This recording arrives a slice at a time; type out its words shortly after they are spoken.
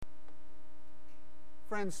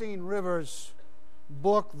Francine Rivers'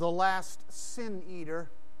 book, The Last Sin Eater,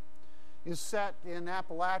 is set in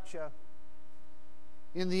Appalachia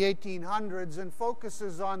in the 1800s and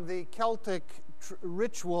focuses on the Celtic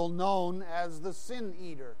ritual known as the Sin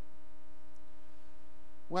Eater.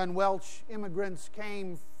 When Welsh immigrants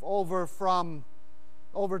came over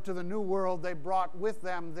to the New World, they brought with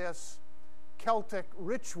them this Celtic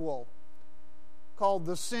ritual called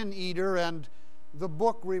the Sin Eater, and the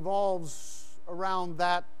book revolves around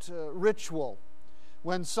that ritual.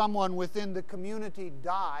 When someone within the community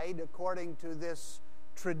died, according to this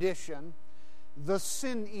tradition, the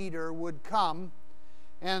Sin Eater would come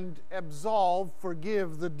and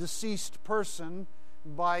forgive the deceased person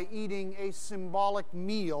by eating a symbolic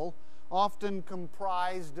meal, often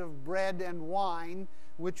comprised of bread and wine,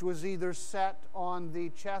 which was either set on the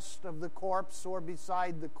chest of the corpse or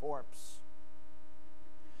beside the corpse.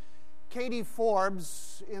 Katie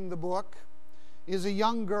Forbes, in the book, is a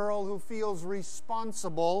young girl who feels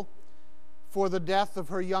responsible for the death of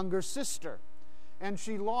her younger sister, and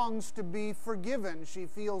she longs to be forgiven. She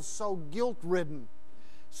feels so guilt-ridden.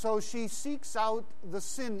 So she seeks out the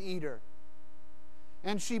Sin Eater,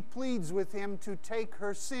 and she pleads with him to take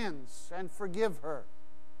her sins and forgive her.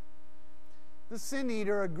 The Sin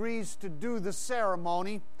Eater agrees to do the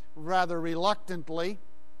ceremony rather reluctantly,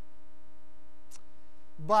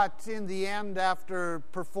 but in the end, after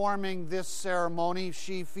performing this ceremony,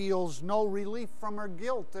 she feels no relief from her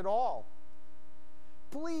guilt at all.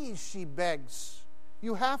 Please, she begs,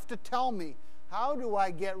 you have to tell me, how do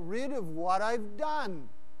I get rid of what I've done?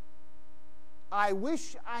 I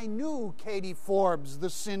wish I knew, Katie Forbes,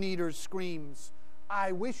 the Sin Eater screams.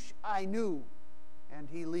 I wish I knew. And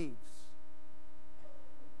he leaves.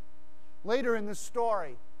 Later in the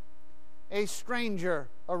story, a stranger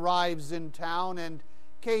arrives in town, and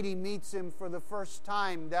Katie meets him for the first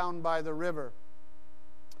time down by the river.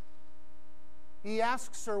 He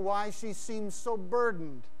asks her why she seems so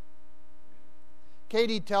burdened.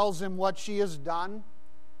 Katie tells him what she has done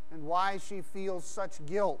and why she feels such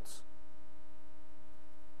guilt.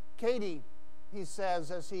 Katie, he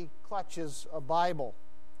says as he clutches a Bible,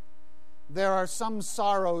 there are some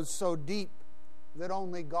sorrows so deep that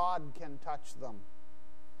only God can touch them.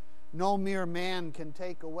 No mere man can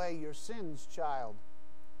take away your sins, child.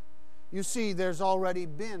 You see, there's already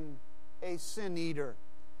been a Sin Eater,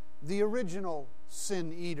 the original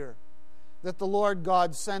Sin Eater, that the Lord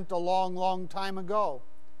God sent a long, long time ago.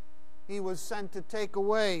 He was sent to take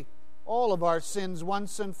away all of our sins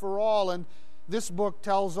once and for all, and this book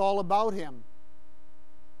tells all about him.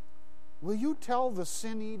 Will you tell the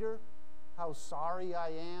Sin Eater how sorry I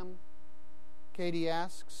am? Katie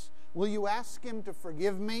asks. Will you ask him to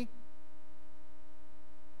forgive me?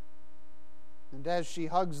 And as she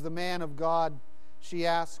hugs the man of God, she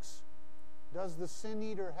asks, does the Sin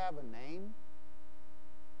Eater have a name?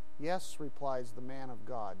 Yes, replies the man of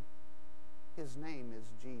God. His name is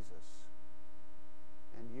Jesus,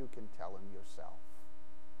 and you can tell him yourself.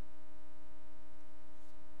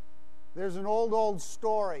 There's an old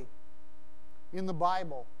story in the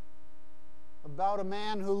Bible about a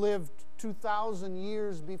man who lived 2,000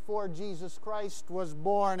 years before Jesus Christ was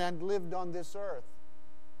born and lived on this earth.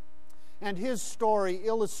 And his story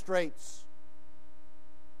illustrates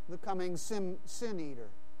the coming Sin Eater.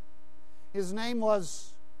 His name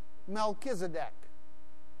was Melchizedek.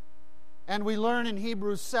 And we learn in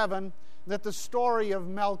Hebrews 7 that the story of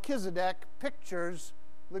Melchizedek pictures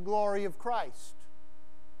the glory of Christ.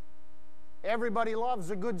 Everybody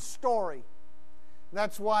loves a good story.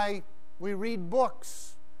 That's why we read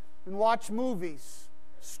books and watch movies.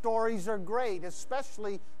 Stories are great,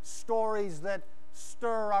 especially stories that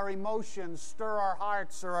stir our emotions, stir our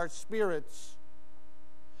hearts or our spirits.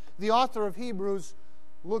 The author of Hebrews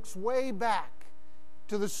looks way back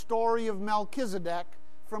to the story of Melchizedek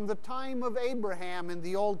from the time of Abraham in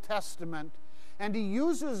the Old Testament, and he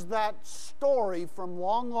uses that story from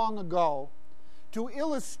long, long ago to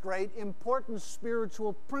illustrate important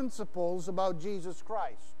spiritual principles about Jesus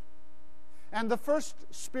Christ. And the first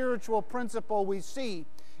spiritual principle we see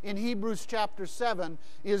in Hebrews chapter 7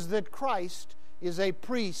 is that Christ is a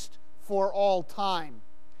priest for all time.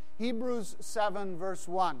 Hebrews 7 verse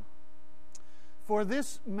 1. For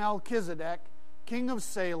this Melchizedek, king of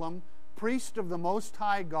Salem, priest of the Most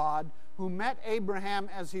High God, who met Abraham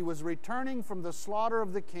as he was returning from the slaughter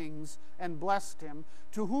of the kings and blessed him,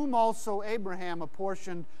 to whom also Abraham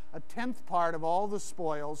apportioned 1/10 part of all the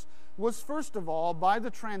spoils, was first of all, by the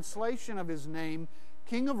translation of his name,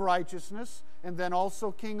 King of righteousness, and then also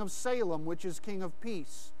King of Salem, which is King of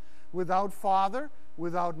peace, without father,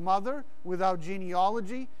 without mother, without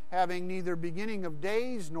genealogy, having neither beginning of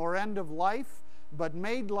days nor end of life, but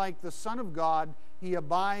made like the Son of God, he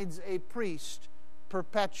abides a priest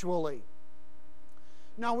perpetually.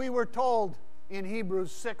 Now we were told in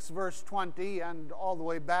Hebrews 6 verse 20 and all the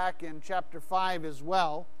way back in chapter 5 as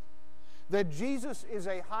well, that Jesus is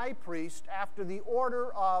a high priest after the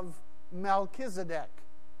order of Melchizedek.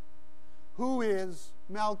 Who is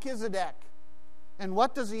Melchizedek? And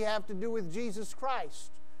what does he have to do with Jesus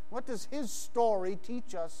Christ? What does his story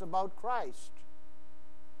teach us about Christ?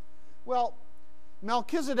 Well,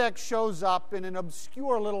 Melchizedek shows up in an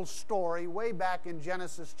obscure little story way back in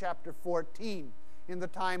Genesis chapter 14 in the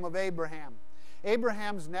time of Abraham.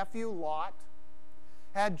 Abraham's nephew Lot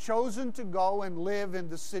had chosen to go and live in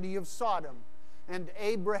the city of Sodom, and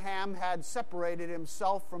Abraham had separated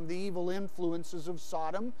himself from the evil influences of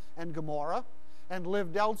Sodom and Gomorrah and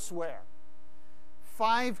lived elsewhere.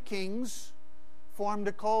 5 kings formed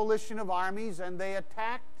a coalition of armies, and they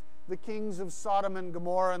attacked the kings of Sodom and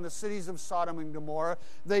Gomorrah and the cities of Sodom and Gomorrah.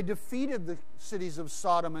 They defeated the cities of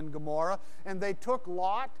Sodom and Gomorrah, and they took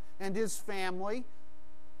Lot and his family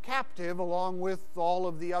captive along with all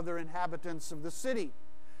of the other inhabitants of the city.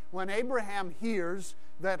 When Abraham hears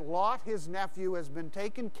that Lot, his nephew, has been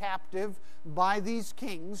taken captive by these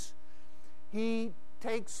kings, he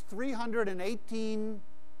takes 318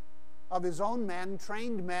 of his own men,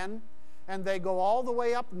 trained men, and they go all the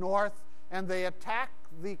way up north and they attack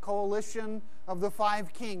the coalition of the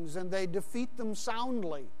 5 kings, and they defeat them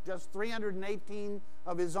soundly. Just 318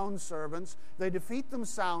 of his own servants. They defeat them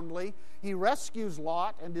soundly. He rescues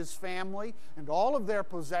Lot and his family and all of their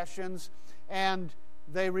possessions, and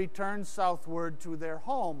they return southward to their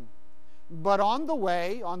home. But on the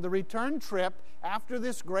way, on the return trip, after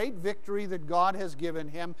this great victory that God has given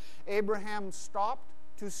him, Abraham stopped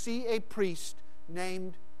to see a priest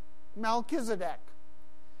named Melchizedek.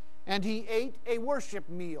 And he ate a worship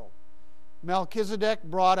meal. Melchizedek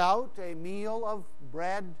brought out a meal of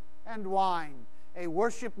bread and wine, a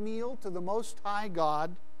worship meal to the Most High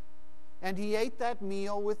God. And he ate that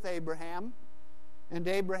meal with Abraham. And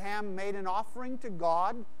Abraham made an offering to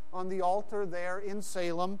God on the altar there in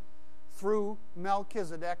Salem through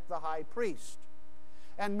Melchizedek, the high priest.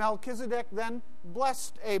 And Melchizedek then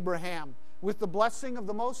blessed Abraham with the blessing of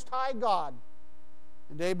the Most High God.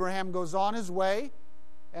 And Abraham goes on his way,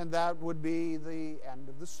 and that would be the end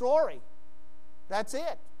of the story. That's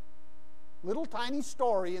it. Little tiny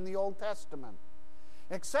story in the Old Testament.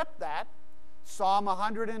 Except that Psalm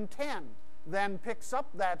 110 then picks up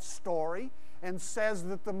that story and says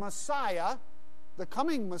that the Messiah, the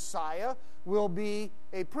coming Messiah, will be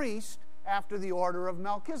a priest after the order of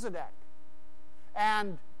Melchizedek.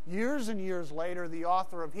 And years and years later, the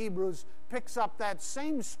author of Hebrews picks up that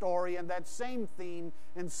same story and that same theme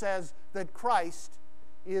and says that Christ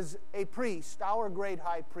is a priest, our great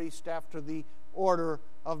high priest after the order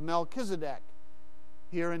of Melchizedek,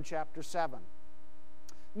 here in chapter 7.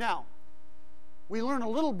 Now, we learn a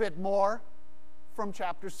little bit more from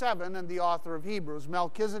chapter 7 and the author of Hebrews.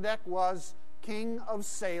 Melchizedek was king of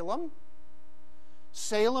Salem.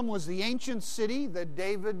 Salem was the ancient city that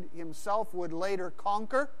David himself would later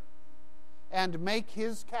conquer and make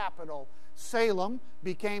his capital. Salem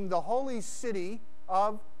became the holy city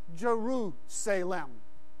of Jerusalem.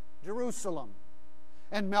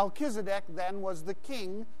 And Melchizedek then was the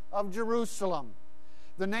king of Jerusalem.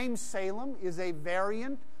 The name Salem is a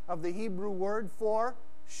variant of the Hebrew word for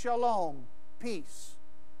shalom, peace.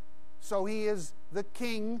 So he is the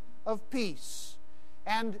king of peace.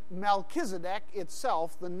 And Melchizedek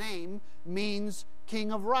itself, the name, means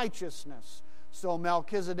king of righteousness. So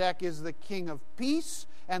Melchizedek is the king of peace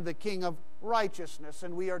and the king of righteousness.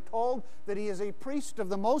 And we are told that he is a priest of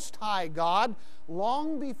the Most High God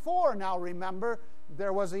long before, now remember,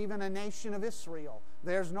 there was even a nation of Israel.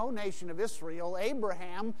 There's no nation of Israel.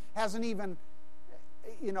 Abraham hasn't even,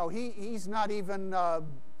 he's not even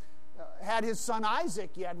had his son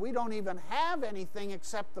Isaac yet. We don't even have anything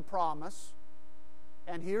except the promise.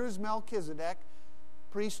 And here's Melchizedek,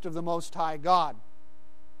 priest of the Most High God.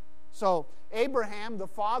 So Abraham, the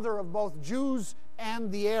father of both Jews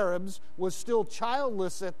and the Arabs, was still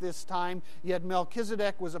childless at this time, yet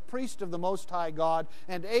Melchizedek was a priest of the Most High God,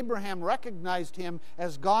 and Abraham recognized him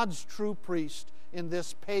as God's true priest in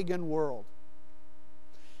this pagan world.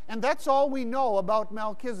 And that's all we know about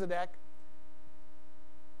Melchizedek.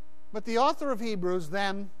 But the author of Hebrews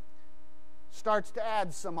then starts to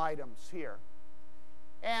add some items here.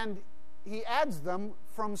 And he adds them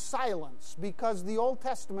from silence, because the Old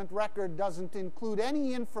Testament record doesn't include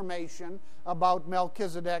any information about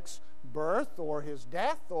Melchizedek's birth or his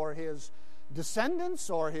death or his descendants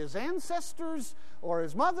or his ancestors or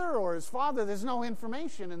his mother or his father. There's no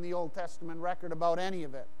information in the Old Testament record about any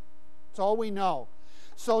of it. That's all we know.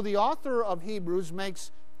 So the author of Hebrews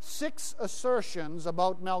makes 6 assertions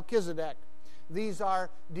about Melchizedek. These are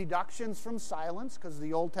deductions from silence, because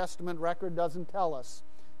the Old Testament record doesn't tell us.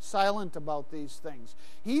 Silent about these things.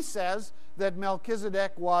 He says that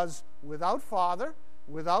Melchizedek was without father,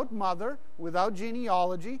 without mother, without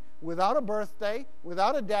genealogy, without a birthday,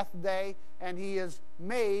 without a death day, and he is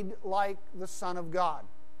made like the Son of God.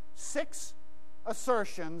 6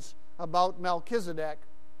 assertions about Melchizedek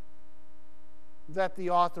that the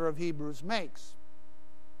author of Hebrews makes.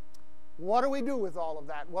 What do we do with all of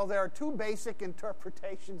that? Well, there are 2 basic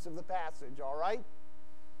interpretations of the passage, all right?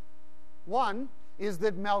 One is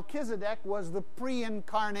that Melchizedek was the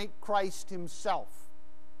pre-incarnate Christ himself,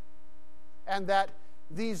 and that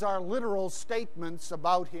these are literal statements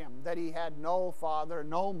about him, that he had no father,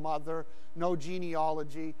 no mother, no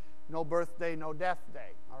genealogy, no birthday, no death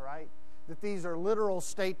day, all right? That these are literal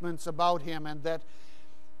statements about him, and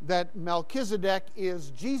that Melchizedek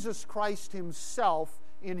is Jesus Christ himself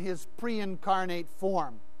in his pre-incarnate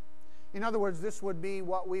form. In other words, this would be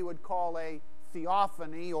what we would call a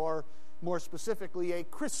theophany, or more specifically, a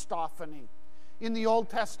Christophany. In the Old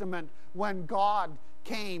Testament, when God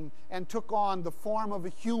came and took on the form of a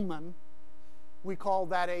human, we call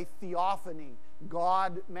that a theophany,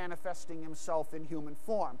 God manifesting himself in human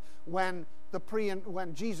form. When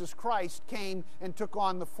Jesus Christ came and took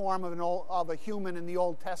on the form of a human in the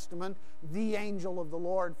Old Testament, the angel of the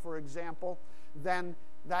Lord, for example, then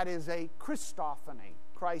that is a Christophany,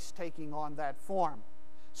 Christ taking on that form.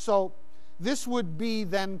 So this would be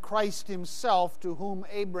then Christ himself to whom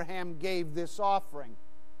Abraham gave this offering.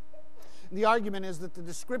 The argument is that the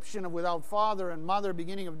description of without father and mother,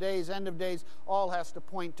 beginning of days, end of days, all has to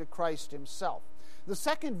point to Christ himself. The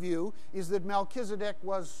second view is that Melchizedek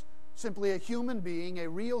was simply a human being, a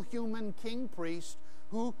real human king-priest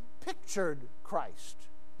who pictured Christ.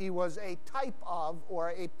 He was a type of,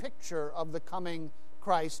 or a picture of, the coming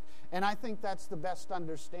Christ. And I think that's the best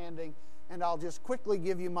understanding. And I'll just quickly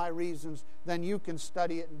give you my reasons. Then you can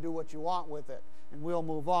study it and do what you want with it. And we'll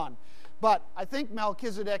move on. But I think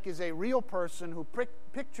Melchizedek is a real person who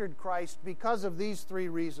pictured Christ because of these 3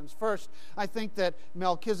 reasons. First, I think that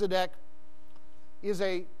Melchizedek is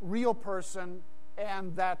a real person,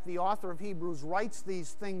 and that the author of Hebrews writes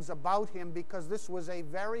these things about him because this was a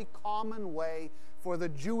very common way for the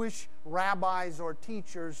Jewish rabbis or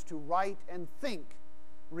teachers to write and think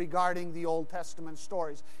regarding the Old Testament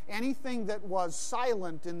stories. Anything that was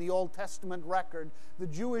silent in the Old Testament record, the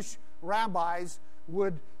Jewish rabbis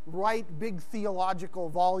would write big theological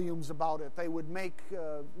volumes about it. They would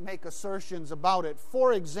make assertions about it.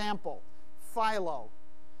 For example, Philo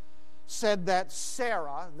said that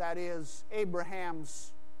Sarah, that is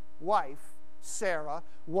Abraham's wife, Sarah,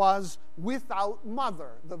 was without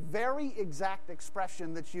mother. The very exact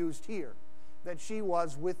expression that's used here, that she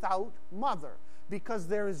was without mother, because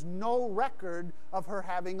there is no record of her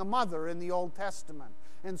having a mother in the Old Testament.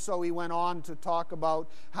 And so he went on to talk about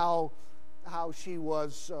how she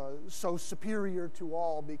was so superior to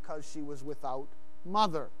all because she was without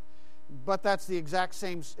mother. But that's the exact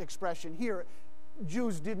same expression here.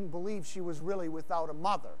 Jews didn't believe she was really without a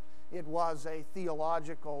mother. It was a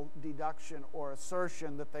theological deduction or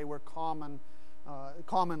assertion that they were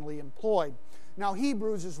commonly employed. Now,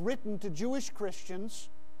 Hebrews is written to Jewish Christians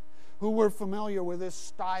who were familiar with this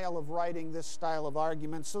style of writing, this style of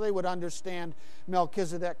argument, so they would understand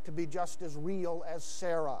Melchizedek to be just as real as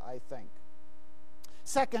Sarah, I think.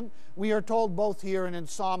 Second, we are told both here and in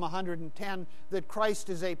Psalm 110 that Christ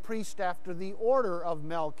is a priest after the order of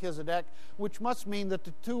Melchizedek, which must mean that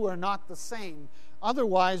the 2 are not the same.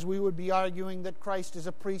 Otherwise, we would be arguing that Christ is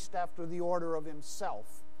a priest after the order of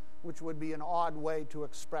himself, which would be an odd way to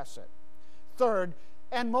express it. Third,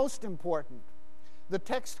 and most important, the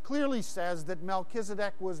text clearly says that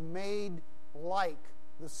Melchizedek was made like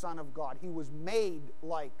the Son of God. He was made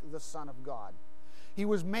like the Son of God. He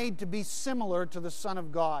was made to be similar to the Son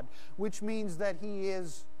of God, which means that he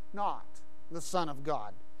is not the Son of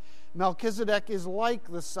God. Melchizedek is like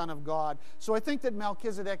the Son of God. So I think that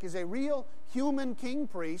Melchizedek is a real human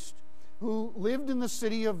king-priest who lived in the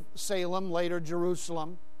city of Salem, later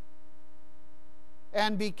Jerusalem,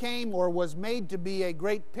 and became or was made to be a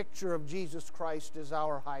great picture of Jesus Christ as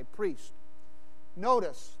our high priest.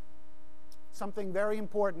 Notice something very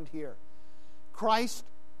important here.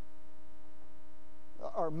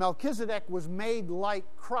 Melchizedek was made like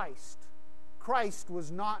Christ. Christ was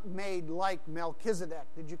not made like Melchizedek.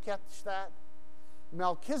 Did you catch that?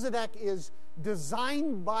 Melchizedek is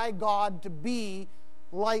designed by God to be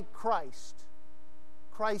like Christ.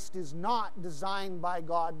 Christ is not designed by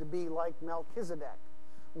God to be like Melchizedek.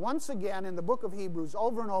 once again in the book of Hebrews,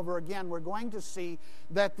 over and over again, we're going to see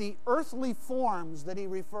that the earthly forms that he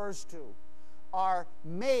refers to are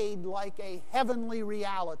made like a heavenly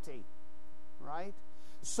reality, right?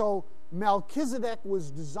 So Melchizedek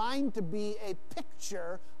was designed to be a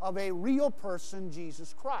picture of a real person,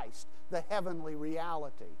 Jesus Christ, the heavenly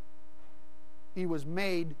reality. He was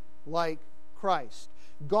made like Christ.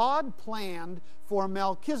 God planned for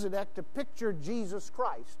Melchizedek to picture Jesus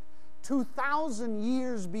Christ 2,000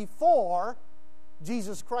 years before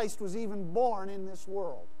Jesus Christ was even born in this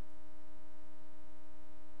world.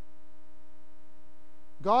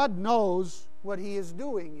 God knows what he is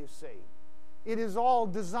doing, you see. It is all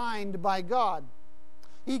designed by God.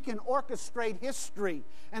 He can orchestrate history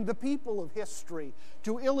and the people of history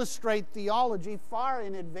to illustrate theology far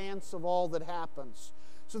in advance of all that happens.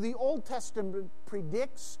 So the Old Testament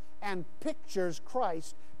predicts and pictures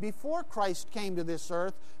Christ before Christ came to this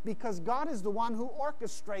earth, because God is the one who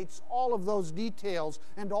orchestrates all of those details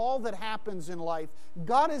and all that happens in life.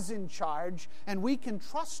 God is in charge, and we can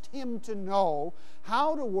trust him to know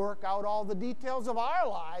how to work out all the details of our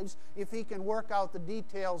lives if he can work out the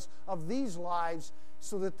details of these lives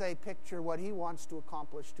so that they picture what he wants to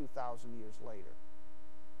accomplish 2,000 years later.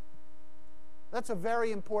 That's a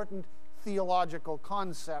very important theological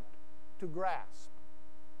concept to grasp.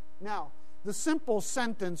 Now, the simple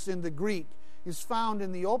sentence in the Greek is found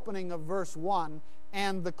in the opening of verse 1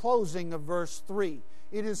 and the closing of verse 3.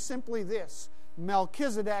 It is simply this: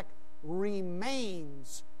 Melchizedek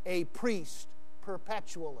remains a priest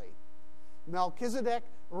perpetually. Melchizedek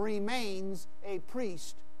remains a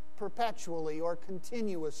priest perpetually or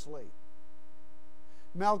continuously.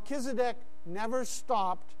 Melchizedek never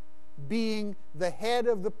stopped being the head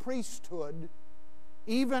of the priesthood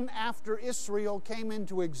even after Israel came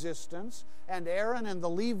into existence and Aaron and the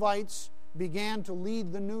Levites began to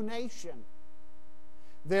lead the new nation.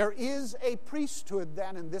 There is a priesthood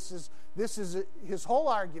then, and this is his whole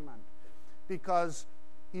argument, because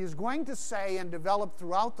he is going to say and develop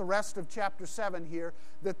throughout the rest of chapter 7 here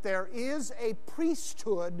that there is a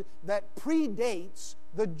priesthood that predates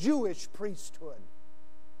the Jewish priesthood.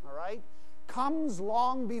 All right? Comes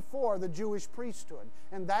long before the Jewish priesthood,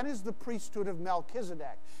 and that is the priesthood of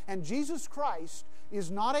Melchizedek. And Jesus Christ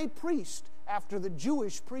is not a priest after the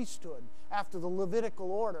Jewish priesthood, after the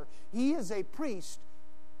Levitical order. He is a priest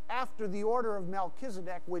after the order of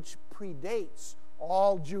Melchizedek, which predates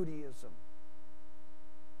all Judaism.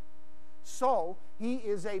 So, he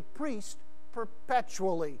is a priest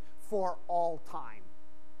perpetually for all time.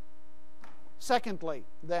 Secondly,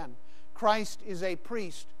 then, Christ is a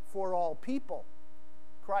priest for all people.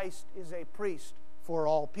 Christ is a priest for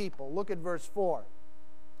all people. Look at verse 4.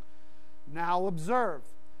 Now observe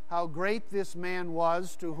how great this man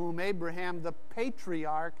was, to whom Abraham the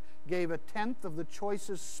patriarch gave a tenth of the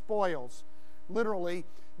choicest spoils. Literally,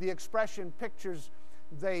 the expression pictures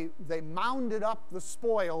they mounded up the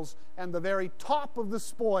spoils, and the very top of the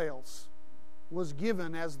spoils was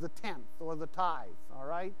given as the tenth or the tithe. All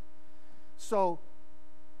right? So,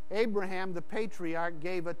 Abraham, the patriarch,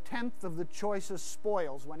 gave a tenth of the choicest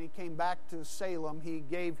spoils. When he came back to Salem, he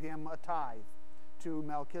gave him a tithe to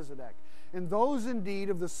Melchizedek. And those indeed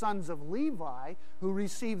of the sons of Levi who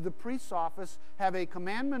receive the priest's office have a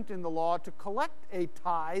commandment in the law to collect a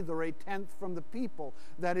tithe or a tenth from the people,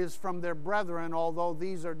 that is, from their brethren, although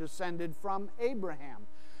these are descended from Abraham.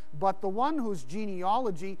 But the one whose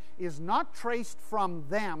genealogy is not traced from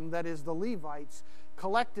them, that is, the Levites,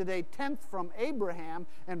 collected a tenth from Abraham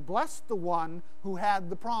and blessed the one who had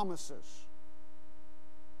the promises.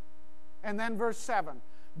 And then verse 7,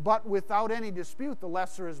 but without any dispute the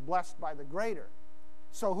lesser is blessed by the greater.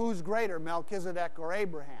 So who's greater, Melchizedek or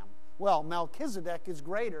Abraham? Well, Melchizedek is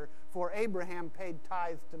greater, for Abraham paid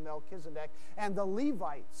tithe to Melchizedek, and the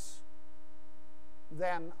Levites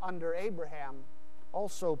then under Abraham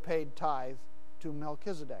also paid tithe to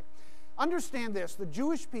Melchizedek. Understand this, the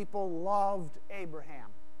Jewish people loved Abraham.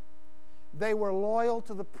 They were loyal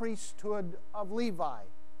to the priesthood of Levi.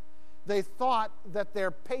 They thought that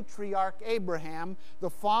their patriarch Abraham, the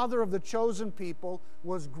father of the chosen people,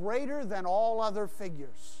 was greater than all other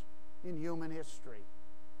figures in human history,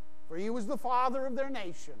 for he was the father of their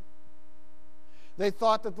nation. They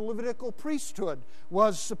thought that the Levitical priesthood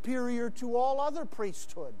was superior to all other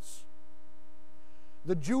priesthoods.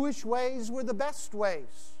 The Jewish ways were the best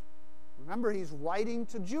ways. Remember, he's writing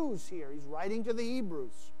to Jews here. He's writing to the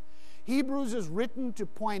Hebrews. Hebrews is written to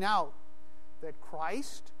point out that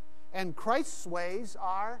Christ and Christ's ways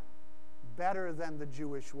are better than the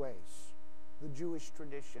Jewish ways, the Jewish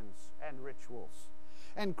traditions and rituals.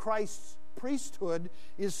 And Christ's priesthood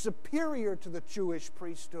is superior to the Jewish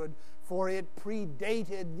priesthood, for it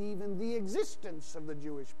predated even the existence of the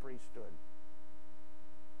Jewish priesthood.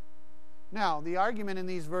 Now, the argument in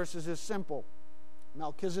these verses is simple.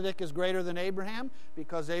 Melchizedek is greater than Abraham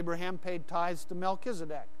because Abraham paid tithes to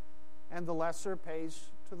Melchizedek, and the lesser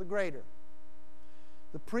pays to the greater.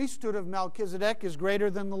 The priesthood of Melchizedek is greater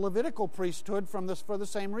than the Levitical priesthood for the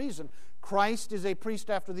same reason. Christ is a priest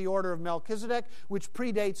after the order of Melchizedek, which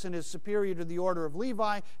predates and is superior to the order of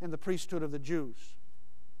Levi and the priesthood of the Jews.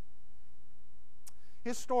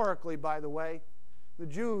 Historically, by the way, the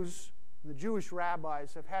Jewish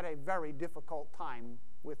rabbis have had a very difficult time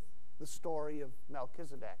with the story of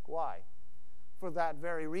Melchizedek. Why? For that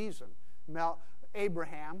very reason.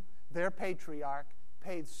 Abraham, their patriarch,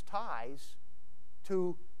 pays tithes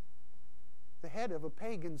to the head of a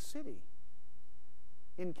pagan city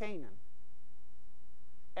in Canaan.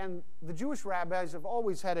 And the Jewish rabbis have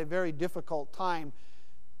always had a very difficult time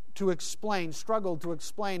struggled to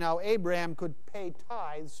explain how Abraham could pay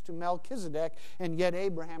tithes to Melchizedek, and yet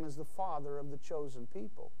Abraham is the father of the chosen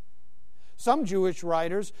people. Some Jewish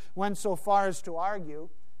writers went so far as to argue,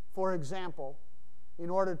 for example, in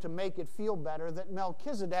order to make it feel better, that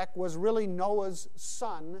Melchizedek was really Noah's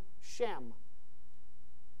son, Shem,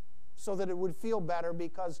 so that it would feel better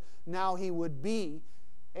because now he would be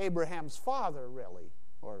Abraham's father, really,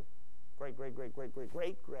 or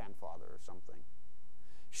great-great-great-great-great-great-grandfather or something.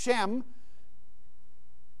 Shem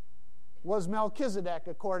was Melchizedek,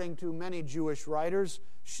 according to many Jewish writers.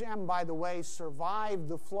 Shem, by the way, survived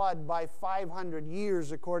the flood by 500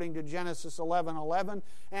 years, according to Genesis 11:11,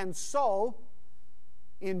 and so,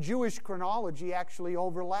 in Jewish chronology, actually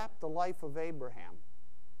overlapped the life of Abraham.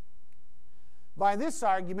 By this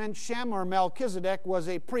argument, Shem or Melchizedek was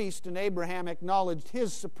a priest, and Abraham acknowledged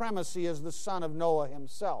his supremacy as the son of Noah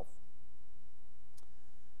himself.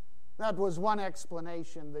 That was one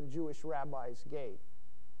explanation that Jewish rabbis gave.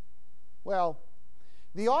 Well,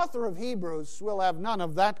 the author of Hebrews will have none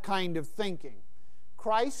of that kind of thinking.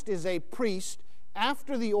 Christ is a priest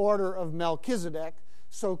after the order of Melchizedek,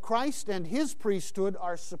 so Christ and his priesthood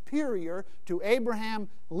are superior to Abraham,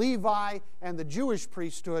 Levi, and the Jewish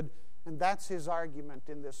priesthood, and that's his argument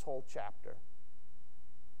in this whole chapter.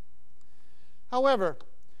 However,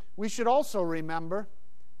 we should also remember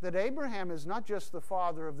that Abraham is not just the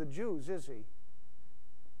father of the Jews, is he?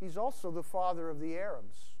 He's also the father of the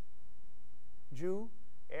Arabs. Jew,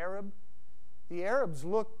 Arab. The Arabs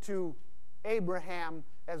look to Abraham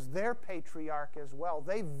as their patriarch as well.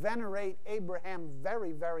 They venerate Abraham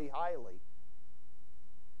very, very highly.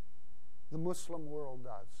 The Muslim world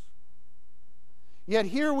does. Yet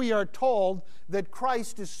here we are told that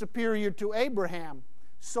Christ is superior to Abraham.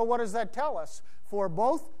 So what does that tell us? For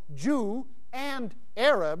both Jew and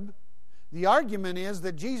Arab, the argument is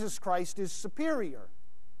that Jesus Christ is superior.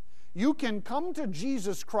 You can come to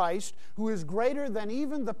Jesus Christ, who is greater than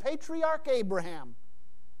even the patriarch Abraham.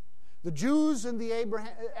 The Jews and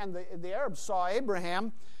the Arabs saw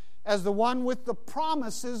Abraham as the one with the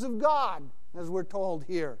promises of God, as we're told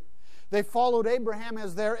here. They followed Abraham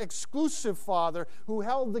as their exclusive father, who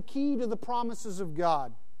held the key to the promises of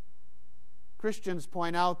God. Christians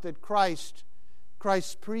point out that Christ's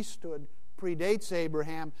priesthood predates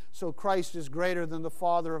Abraham, so Christ is greater than the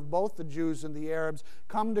father of both the Jews and the Arabs.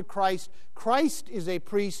 Come to Christ. Christ is a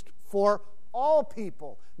priest for all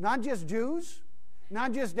people, not just Jews,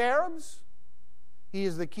 not just Arabs. He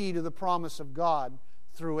is the key to the promise of God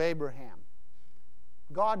through Abraham.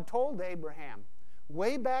 God told Abraham,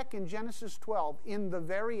 way back in Genesis 12, in the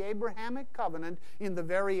very Abrahamic covenant, in the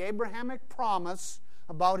very Abrahamic promise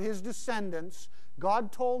about his descendants,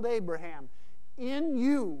 God told Abraham, in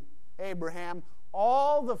you, Abraham,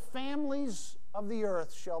 all the families of the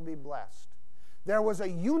earth shall be blessed. There was a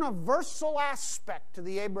universal aspect to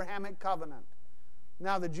the Abrahamic covenant.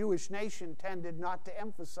 Now, the Jewish nation tended not to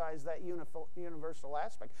emphasize that universal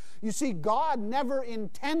aspect. You see, God never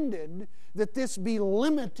intended that this be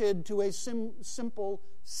limited to a simple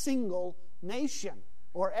single nation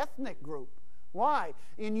or ethnic group. Why?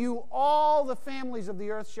 In you all the families of the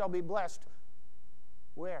earth shall be blessed.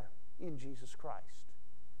 Where? In Jesus Christ.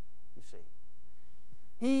 You see.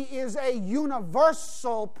 He is a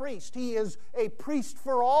universal priest. He is a priest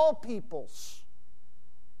for all peoples.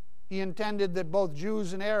 He intended that both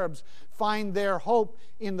Jews and Arabs find their hope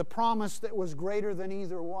in the promise that was greater than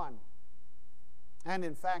either one. And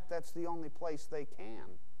in fact, that's the only place they can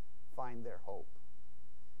find their hope.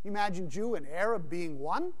 You imagine Jew and Arab being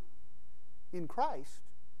one? In Christ,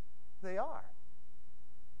 they are.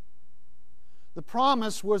 The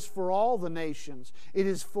promise was for all the nations. It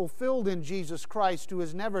is fulfilled in Jesus Christ, who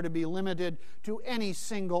is never to be limited to any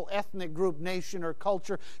single ethnic group, nation, or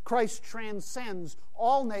culture. Christ transcends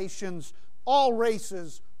all nations, all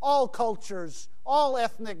races, all cultures, all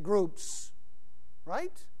ethnic groups.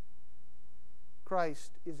 Right?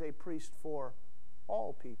 Christ is a priest for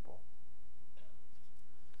all people.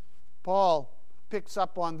 Paul picks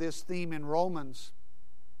up on this theme in Romans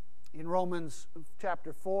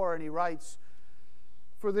chapter 4, and he writes,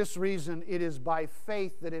 "For this reason it is by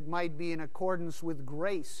faith that it might be in accordance with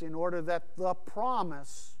grace, in order that the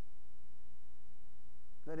promise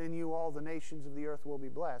that in you all the nations of the earth will be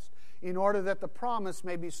blessed, in order that the promise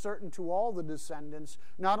may be certain to all the descendants,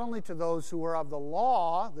 not only to those who are of the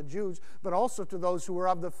law, the Jews, but also to those who are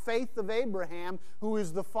of the faith of Abraham, who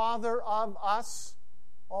is the father of us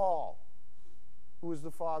all." Who is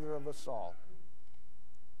the father of us all.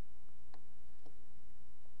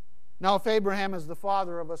 Now, if Abraham is the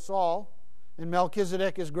father of us all, and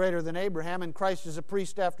Melchizedek is greater than Abraham, and Christ is a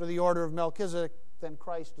priest after the order of Melchizedek, then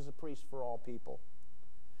Christ is a priest for all people.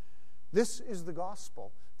 This is the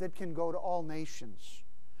gospel that can go to all nations.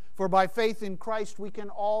 For by faith in Christ we can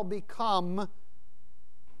all become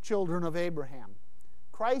children of Abraham.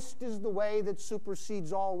 Christ is the way that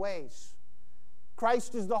supersedes all ways.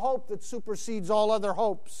 Christ is the hope that supersedes all other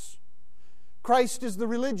hopes. Christ is the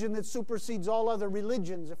religion that supersedes all other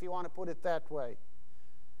religions, if you want to put it that way.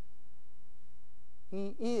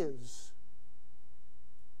 He is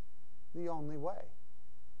the only way.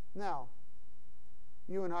 Now,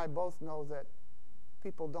 you and I both know that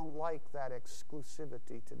people don't like that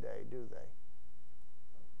exclusivity today, do they?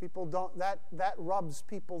 People don't, that rubs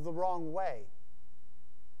people the wrong way.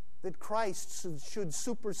 That Christ should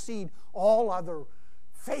supersede all other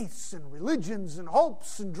faiths and religions and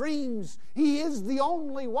hopes and dreams. He is the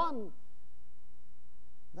only one.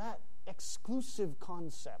 That exclusive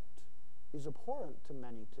concept is abhorrent to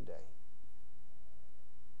many today.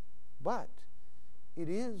 But it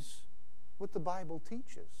is what the Bible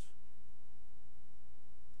teaches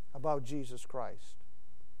about Jesus Christ.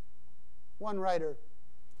 One writer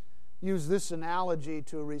used this analogy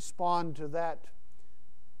to respond to that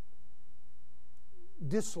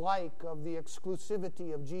dislike of the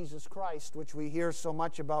exclusivity of Jesus Christ, which we hear so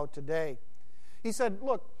much about today. He said,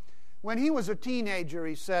 look, when he was a teenager,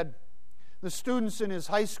 he said, the students in his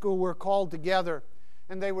high school were called together,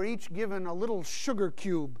 and they were each given a little sugar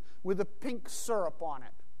cube with a pink syrup on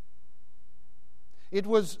it. It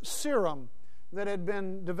was serum that had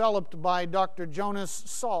been developed by Dr. Jonas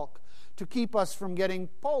Salk to keep us from getting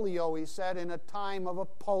polio, he said, in a time of a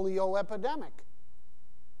polio epidemic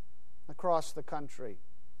across the country.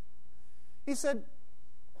 He said,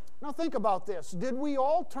 now think about this. Did we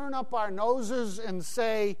all turn up our noses and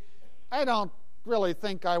say, I don't really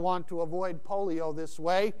think I want to avoid polio this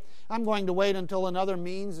way. I'm going to wait until another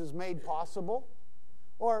means is made possible?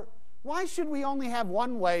 Or why should we only have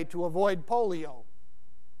one way to avoid polio?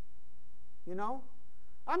 You know?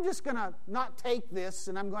 I'm just going to not take this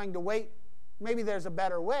and I'm going to wait. Maybe there's a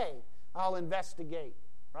better way. I'll investigate.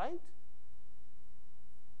 Right?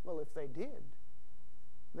 Well, if they did,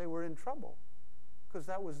 they were in trouble because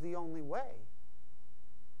that was the only way.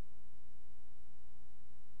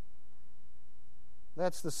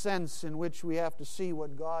 That's the sense in which we have to see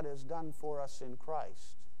what God has done for us in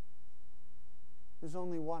Christ. There's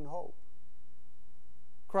only one hope.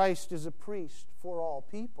 Christ is a priest for all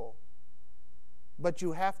people, but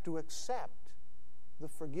you have to accept the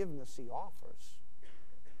forgiveness he offers,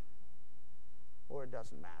 or it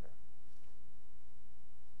doesn't matter.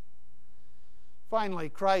 Finally,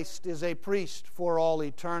 Christ is a priest for all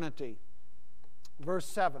eternity. Verse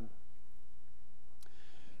 7.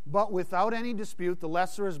 But without any dispute, the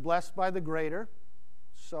lesser is blessed by the greater.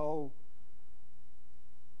 So,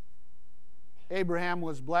 Abraham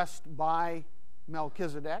was blessed by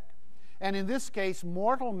Melchizedek. And in this case,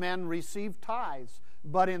 mortal men receive tithes.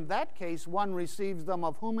 But in that case, one receives them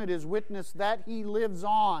of whom it is witnessed that he lives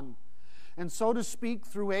on. And so to speak,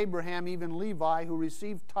 through Abraham, even Levi, who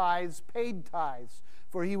received tithes, paid tithes,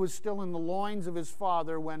 for he was still in the loins of his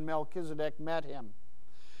father when Melchizedek met him.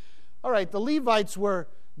 All right, the Levites were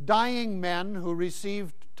dying men who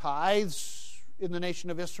received tithes in the nation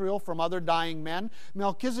of Israel from other dying men.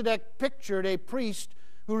 Melchizedek pictured a priest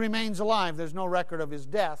who remains alive. There's no record of his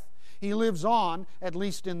death. He lives on, at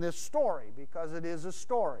least in this story, because it is a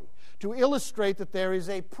story, to illustrate that there is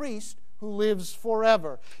a priest who lives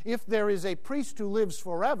forever. If there is a priest who lives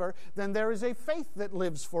forever, then there is a faith that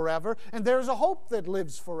lives forever, and there is a hope that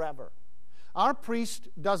lives forever. Our priest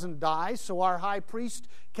doesn't die, so our high priest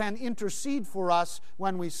can intercede for us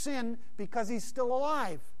when we sin because he's still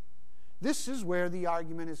alive. This is where the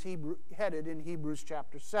argument is headed in Hebrews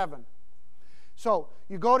chapter 7. So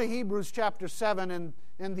you go to Hebrews chapter 7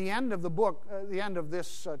 and the end of the book, the end of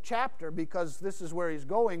this chapter, because this is where he's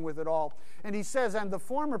going with it all. And he says, and the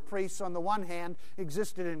former priests on the one hand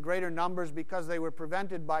existed in greater numbers because they were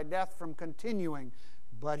prevented by death from continuing.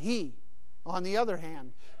 But he, on the other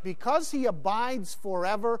hand, because he abides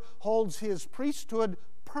forever, holds his priesthood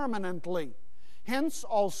permanently. Hence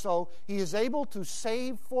also he is able to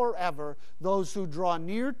save forever those who draw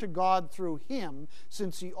near to God through him,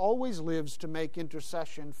 since he always lives to make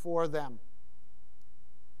intercession for them.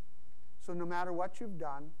 So no matter what you've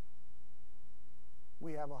done,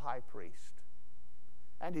 we have a high priest.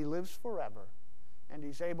 And he lives forever. And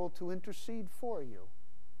he's able to intercede for you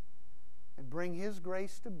and bring his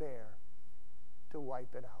grace to bear to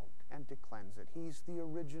wipe it out and to cleanse it. He's the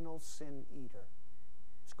original sin eater.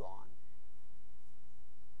 It's gone.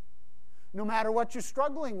 No matter what you're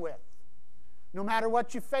struggling with, no matter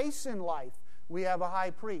what you face in life, we have a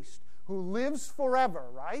high priest who lives forever,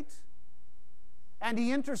 right? And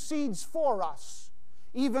he intercedes for us.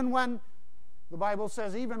 Even when, the Bible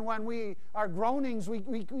says, even when we are groanings, we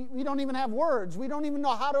don't even have words. We don't even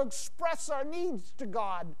know how to express our needs to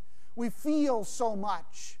God. We feel so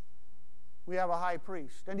much. We have a high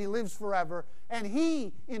priest, and he lives forever, and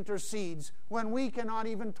he intercedes when we cannot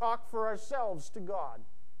even talk for ourselves to God.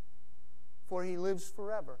 For he lives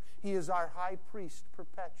forever. He is our high priest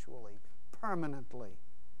perpetually, permanently.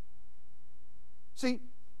 See,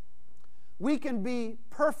 we can be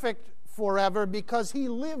perfect forever because he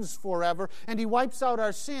lives forever, and he wipes out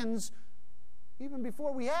our sins even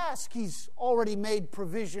before we ask. He's already made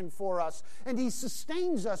provision for us, and he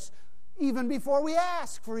sustains us even before we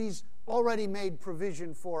ask, for he's already made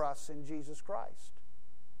provision for us in Jesus Christ.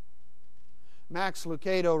 Max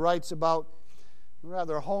Lucado writes about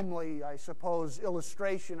rather homely, I suppose,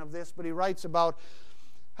 illustration of this, but he writes about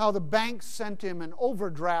how the bank sent him an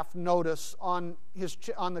overdraft notice on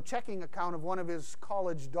the checking account of one of his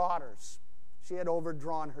college daughters. She had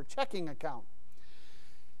overdrawn her checking account.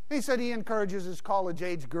 He said he encourages his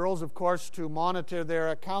college-age girls, of course, to monitor their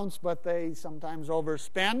accounts, but they sometimes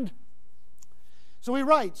overspend. So he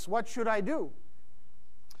writes, what should I do?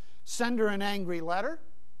 Send her an angry letter?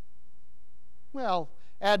 Well,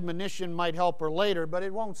 admonition might help her later, but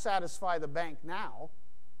it won't satisfy the bank now.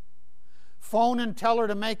 Phone and tell her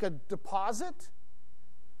to make a deposit?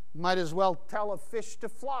 Might as well tell a fish to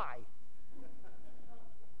fly.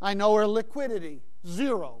 I know her liquidity,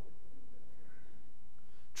 0.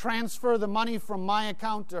 Transfer the money from my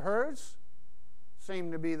account to hers?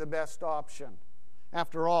 Seemed to be the best option.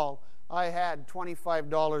 After all, I had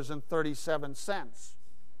 $25.37.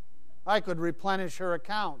 I could replenish her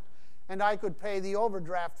account, and I could pay the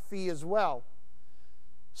overdraft fee as well.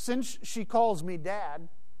 Since she calls me Dad,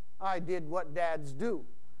 I did what dads do.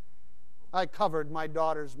 I covered my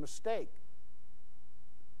daughter's mistake.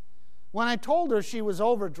 When I told her she was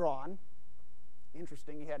overdrawn,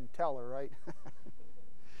 interesting, you had to tell her, right?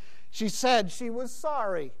 She said she was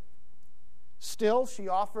sorry. Still, she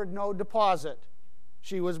offered no deposit.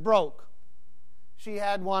 She was broke. She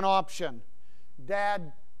had one option.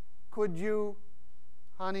 Dad, could you?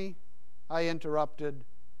 Honey, I interrupted.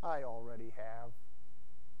 I already have.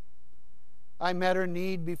 I met her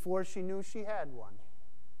need before she knew she had one.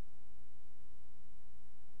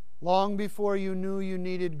 Long before you knew you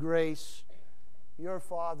needed grace, your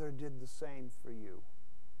Father did the same for you.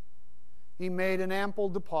 He made an ample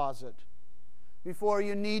deposit. Before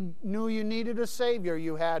you knew you needed a Savior,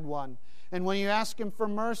 you had one. And when you ask Him for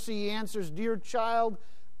mercy, He answers, Dear child,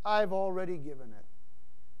 I've already given it.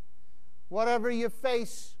 Whatever you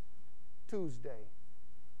face Tuesday,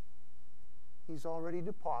 He's already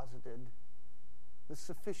deposited the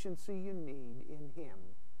sufficiency you need in Him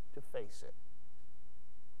to face it.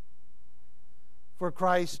 For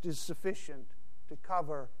Christ is sufficient to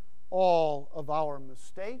cover all of our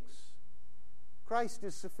mistakes. Christ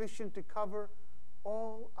is sufficient to cover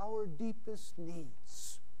all our deepest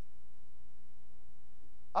needs.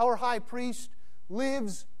 Our high priest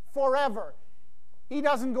lives forever. He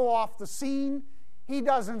doesn't go off the scene. He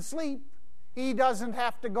doesn't sleep. He doesn't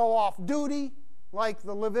have to go off duty like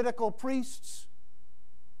the Levitical priests.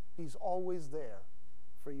 He's always there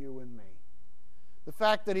for you and me. The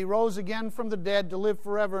fact that He rose again from the dead to live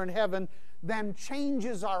forever in heaven then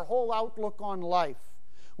changes our whole outlook on life.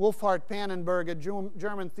 Wolfhart Pannenberg, a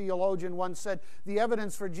German theologian, once said, the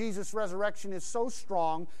evidence for Jesus' resurrection is so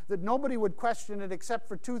strong that nobody would question it except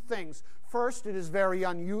for two things. First, it is a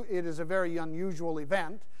very unusual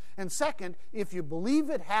event. And second, if you believe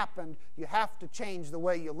it happened, you have to change the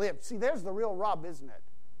way you live. See, there's the real rub, isn't it?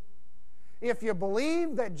 If you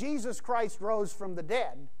believe that Jesus Christ rose from the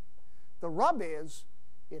dead, the rub is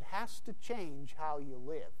it has to change how you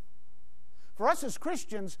live. For us as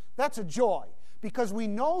Christians, that's a joy, because we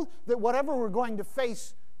know that whatever we're going to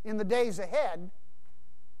face in the days ahead,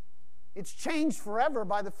 it's changed forever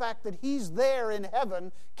by the fact that He's there in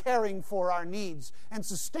heaven caring for our needs and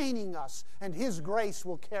sustaining us, and His grace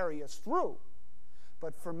will carry us through.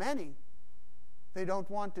 But for many, they don't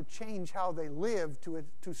want to change how they live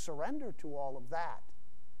to surrender to all of that.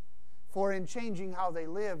 For in changing how they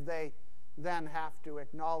live, they then have to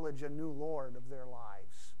acknowledge a new Lord of their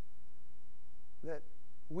lives. That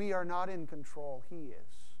we are not in control, He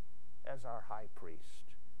is, as our high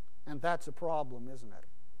priest. And that's a problem, isn't it?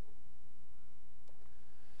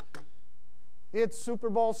 It's Super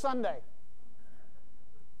Bowl Sunday.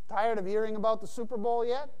 Tired of hearing about the Super Bowl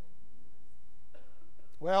yet?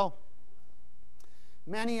 Well,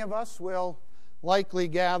 many of us will likely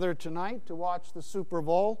gather tonight to watch the Super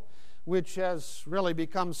Bowl, which has really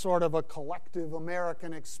become sort of a collective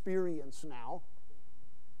American experience now.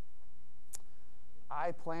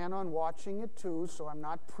 I plan on watching it too, so I'm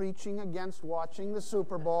not preaching against watching the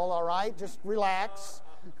Super Bowl, all right? Just relax.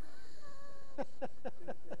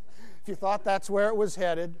 If you thought that's where it was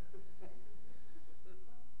headed.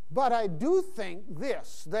 But I do think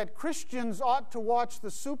this, that Christians ought to watch the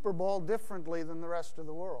Super Bowl differently than the rest of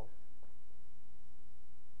the world.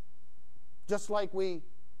 Just like we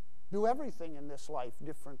do everything in this life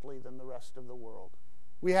differently than the rest of the world.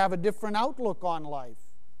 We have a different outlook on life.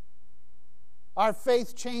 Our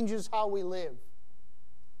faith changes how we live.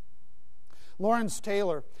 Lawrence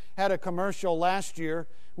Taylor had a commercial last year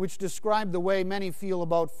which described the way many feel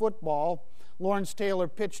about football. Lawrence Taylor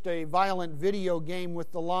pitched a violent video game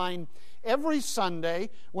with the line, "Every Sunday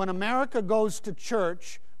when America goes to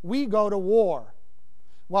church, we go to war.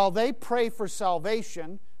 While they pray for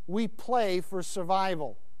salvation, we play for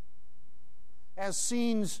survival." As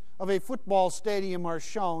scenes of a football stadium are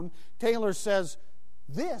shown, Taylor says,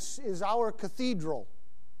 "This is our cathedral."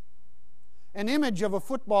 An image of a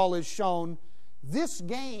football is shown. "This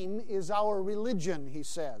game is our religion," he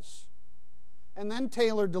says. And then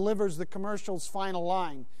Taylor delivers the commercial's final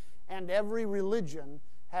line, "And every religion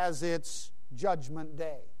has its judgment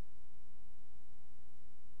day."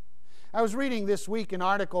 I was reading this week an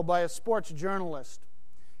article by a sports journalist.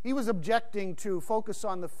 He was objecting to Focus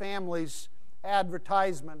on the Family's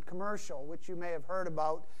advertisement commercial, which you may have heard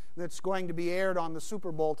about, that's going to be aired on the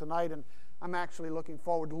Super Bowl tonight, and I'm actually looking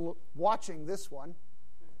forward to watching this one.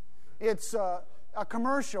 It's a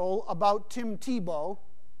commercial about Tim Tebow,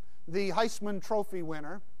 the Heisman Trophy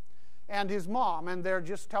winner, and his mom, and they're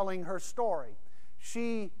just telling her story.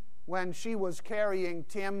 When she was carrying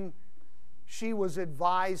Tim, she was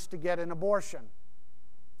advised to get an abortion.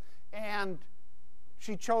 And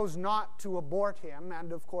she chose not to abort him,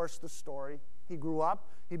 and of course the story, he grew up,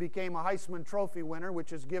 he became a Heisman Trophy winner,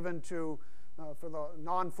 which is given to, for the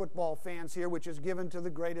non-football fans here, which is given to the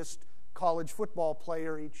greatest college football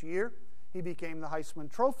player each year. He became the Heisman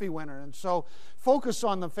Trophy winner. And so Focus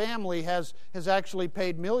on the Family has actually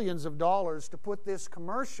paid millions of dollars to put this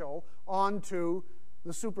commercial onto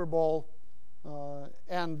the Super Bowl,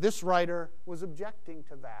 and this writer was objecting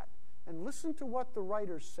to that. And listen to what the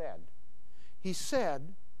writer said. He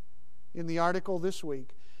said in the article this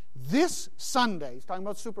week, "This Sunday," he's talking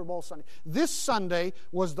about Super Bowl Sunday, "this Sunday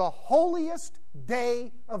was the holiest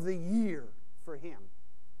day of the year for him.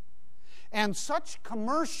 And such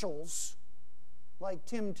commercials like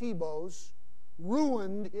Tim Tebow's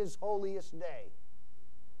ruined his holiest day."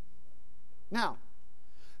 Now,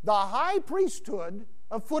 the high priesthood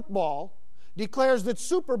of football declares that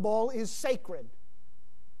Super Bowl is sacred.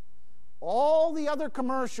 All the other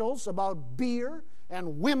commercials about beer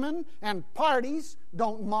and women and parties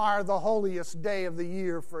don't mar the holiest day of the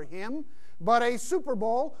year for him. But a Super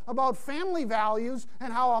Bowl about family values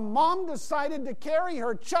and how a mom decided to carry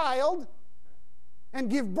her child and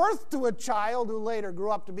give birth to a child who later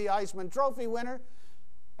grew up to be a Heisman Trophy winner,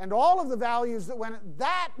 and all of the values that went,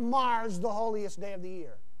 that mars the holiest day of the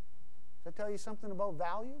year. Does that tell you something about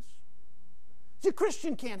values? See, a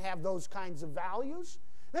Christian can't have those kinds of values.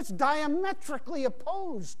 That's diametrically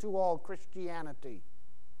opposed to all Christianity.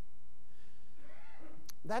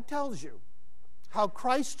 That tells you how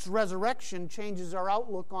Christ's resurrection changes our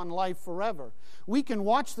outlook on life forever. We can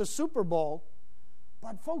watch the Super Bowl,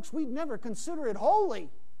 but folks, we'd never consider it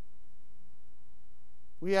holy.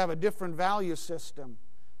 We have a different value system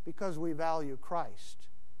because we value Christ.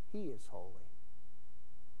 He is holy.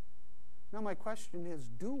 Now my question is,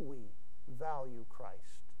 do we value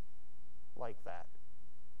Christ like that?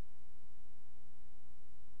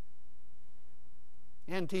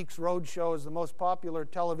 Antiques Roadshow is the most popular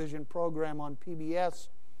television program on PBS.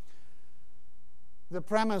 The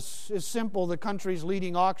premise is simple. The country's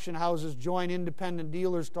leading auction houses join independent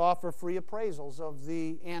dealers to offer free appraisals of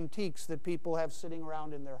the antiques that people have sitting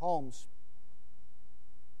around in their homes.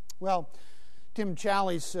 Well, Tim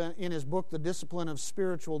Challies, in his book, The Discipline of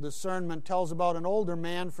Spiritual Discernment, tells about an older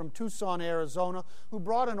man from Tucson, Arizona, who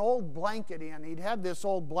brought an old blanket in. He'd had this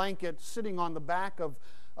old blanket sitting on the back of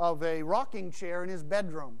a rocking chair in his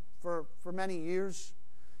bedroom for many years.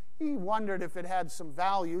 He wondered if it had some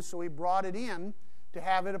value, so he brought it in to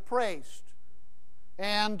have it appraised.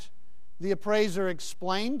 And the appraiser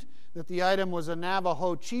explained that the item was a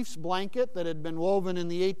Navajo chief's blanket that had been woven in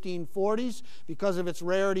the 1840s. Because of its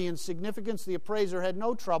rarity and significance, the appraiser had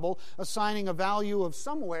no trouble assigning a value of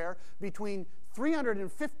somewhere between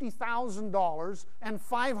 $350,000 and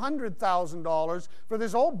 $500,000 for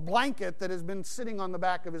this old blanket that has been sitting on the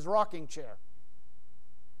back of his rocking chair.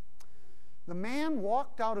 The man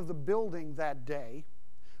walked out of the building that day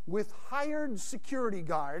with hired security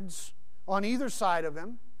guards on either side of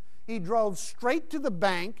him. He drove straight to the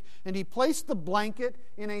bank and he placed the blanket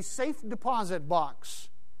in a safe deposit box.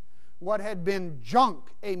 What had been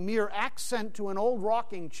junk, a mere accent to an old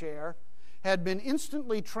rocking chair, had been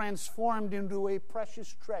instantly transformed into a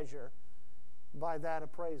precious treasure by that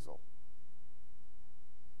appraisal.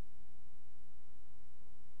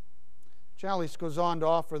 Challies goes on to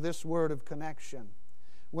offer this word of connection.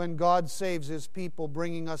 When God saves His people,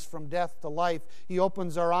 bringing us from death to life, He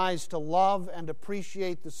opens our eyes to love and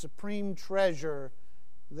appreciate the supreme treasure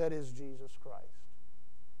that is Jesus Christ.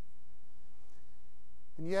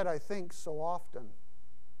 And yet I think so often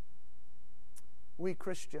we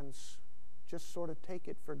Christians just sort of take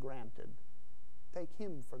it for granted, take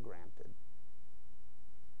Him for granted.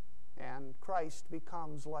 And Christ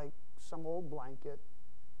becomes like some old blanket,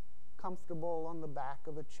 comfortable on the back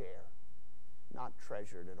of a chair, not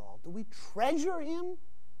treasured at all. Do we treasure Him?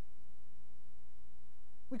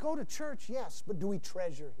 We go to church, yes, but do we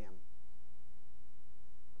treasure Him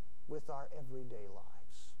with our everyday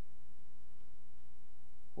lives?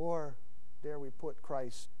 Or dare we put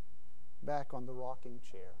Christ back on the rocking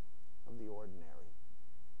chair of the ordinary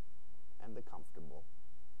and the comfortable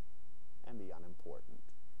and the unimportant?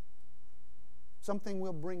 Something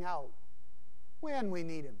we'll bring out when we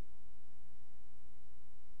need Him.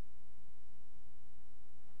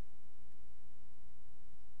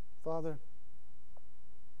 Father,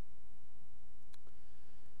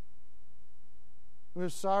 we're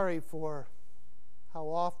sorry for how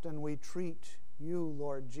often we treat You,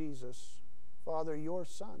 Lord Jesus, Father, Your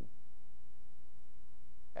Son,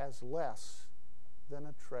 as less than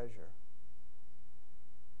a treasure.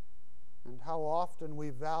 And how often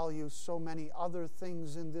we value so many other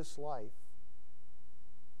things in this life,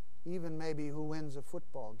 even maybe who wins a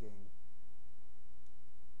football game,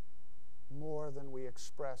 more than we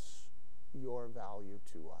express Your value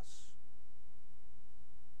to us.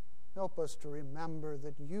 Help us to remember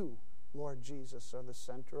that You, Lord Jesus, are the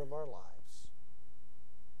center of our lives.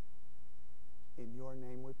 In Your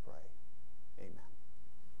name we pray. Amen.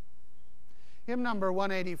 Hymn number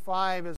 185 is